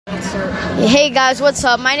Hey guys, what's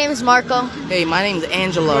up? My name is Marco. Hey, my name's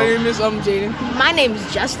Angelo. My name is Jaden. My name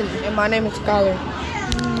is Justin. And my name is Skylar.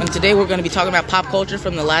 And today we're going to be talking about pop culture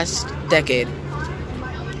from the last decade.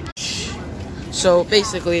 So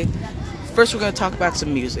basically, first we're going to talk about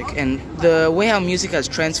some music and the way how music has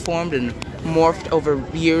transformed and morphed over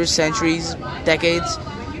years, centuries, decades.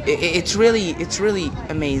 It's really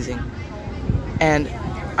amazing. And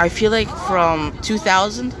I feel like from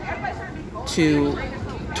 2000 to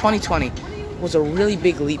 2020 was a really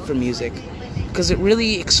big leap for music because it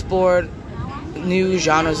really explored new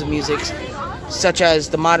genres of music such as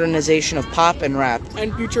the modernization of pop and rap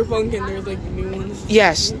and future funk, and there's like new ones.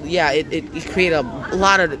 Yes, yeah, it created a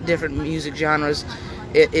lot of different music genres.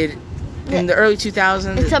 In the early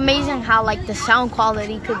 2000s, it's amazing how like the sound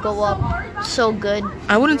quality could go up so good.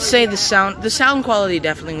 I wouldn't say the sound quality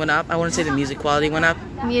definitely went up. I wouldn't say the music quality went up.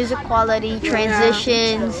 Music quality,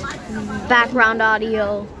 transitions, background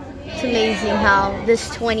audio. It's amazing how this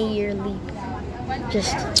 20-year leap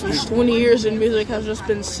These 20 years in music has just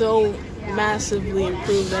been so massively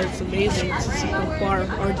improved that it's amazing to see how far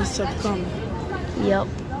artists have come. Yep.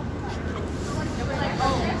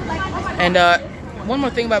 And one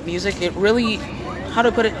more thing about music, it really, how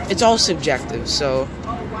to put it, it's all subjective. So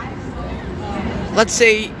let's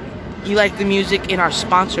say you like the music in our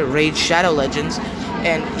sponsor, Raid Shadow Legends,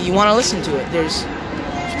 and you want to listen to it. There's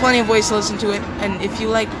plenty of ways to listen to it, and if you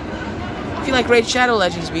like Raid Shadow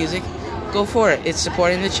Legends music, go for it. It's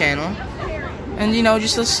supporting the channel, and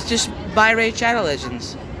just buy Raid Shadow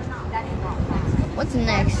Legends. What's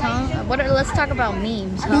next, huh? Let's talk about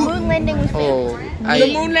memes. Huh? Moon landing was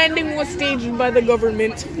The moon landing was staged by the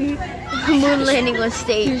government. Moon landing was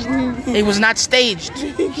staged. It was not staged.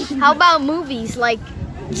 How about movies like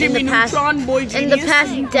Jimmy Neutron, Boy Genius? in the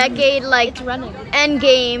past decade, like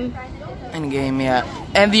Endgame, yeah.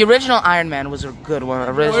 And the original Iron Man was a good one.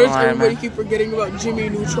 Everybody keep forgetting about Jimmy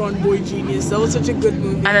Neutron, Boy Genius. That was such a good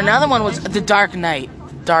movie. And another one was The Dark Knight.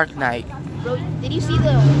 Dark Knight. Bro, did you see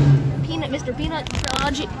the Mr. Peanut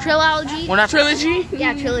trilogy? We're not trilogy?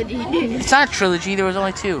 Yeah, trilogy. It's not a trilogy. There was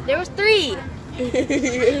only 2. There was 3.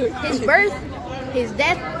 His birth, his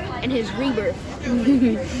death, and his rebirth.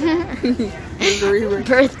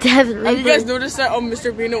 Birth, death, rebirth. Have you guys noticed that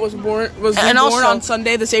Mr. Peanut was born on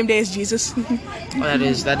Sunday, the same day as Jesus?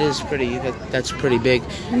 That's pretty big.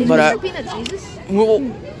 Is But Mr. Peanut Jesus?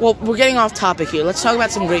 well, we're getting off topic here. Let's talk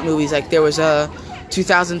about some great movies. Like there was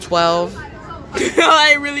 2012.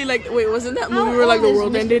 I really liked. Wait, wasn't that movie where like the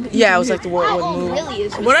world ended? Yeah, it was like the world would move. Really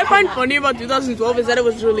is What I find funny about 2012 is that it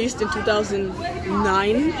was released in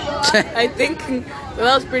 2009, I think. So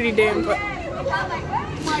that was pretty damn. But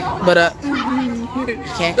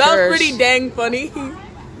can't that curse. was pretty dang funny.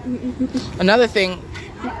 Another thing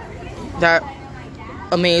that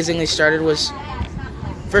amazingly started was,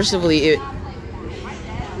 first of all, Why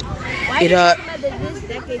do you remember this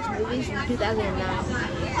decade's movies from 2009?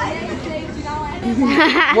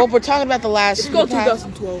 well, we're talking about the last. It's called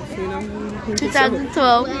 2012, you know.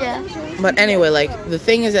 2012, yeah. But anyway, like the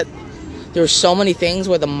thing is that there were so many things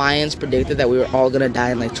where the Mayans predicted that we were all gonna die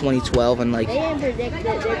in like 2012, and like They didn't predict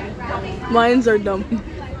it. Mayans are dumb.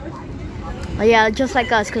 Oh yeah, just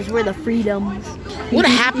like us, because we're the freedoms. what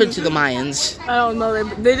happened to the Mayans? I don't know.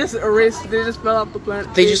 They just erased. They just fell off the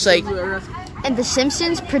planet. They just like. And The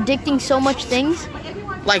Simpsons predicting so much things.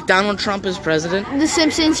 Like Donald Trump is president? The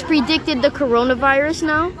Simpsons predicted the coronavirus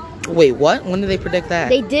now. Wait, what? When did they predict that?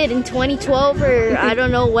 They did in 2012 or I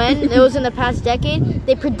don't know when. It was in the past decade.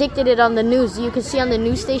 They predicted it on the news. You could see on the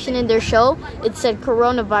news station in their show, it said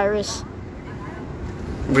coronavirus.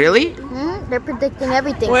 Really? They're predicting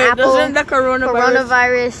everything. Wait, Apple, doesn't the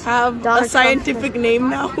coronavirus have a scientific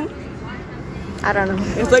name now? I don't know.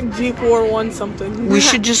 It's like G41 something. We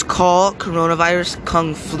should just call coronavirus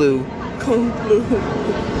Kung Flu. Kung Flu.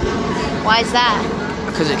 Why is that?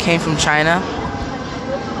 Because it came from China.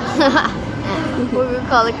 We're gonna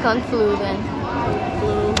call it Kung Flu then.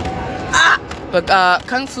 But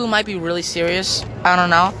Kung Flu might be really serious. I don't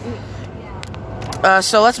know.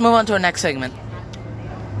 So let's move on to our next segment.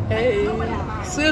 Hey.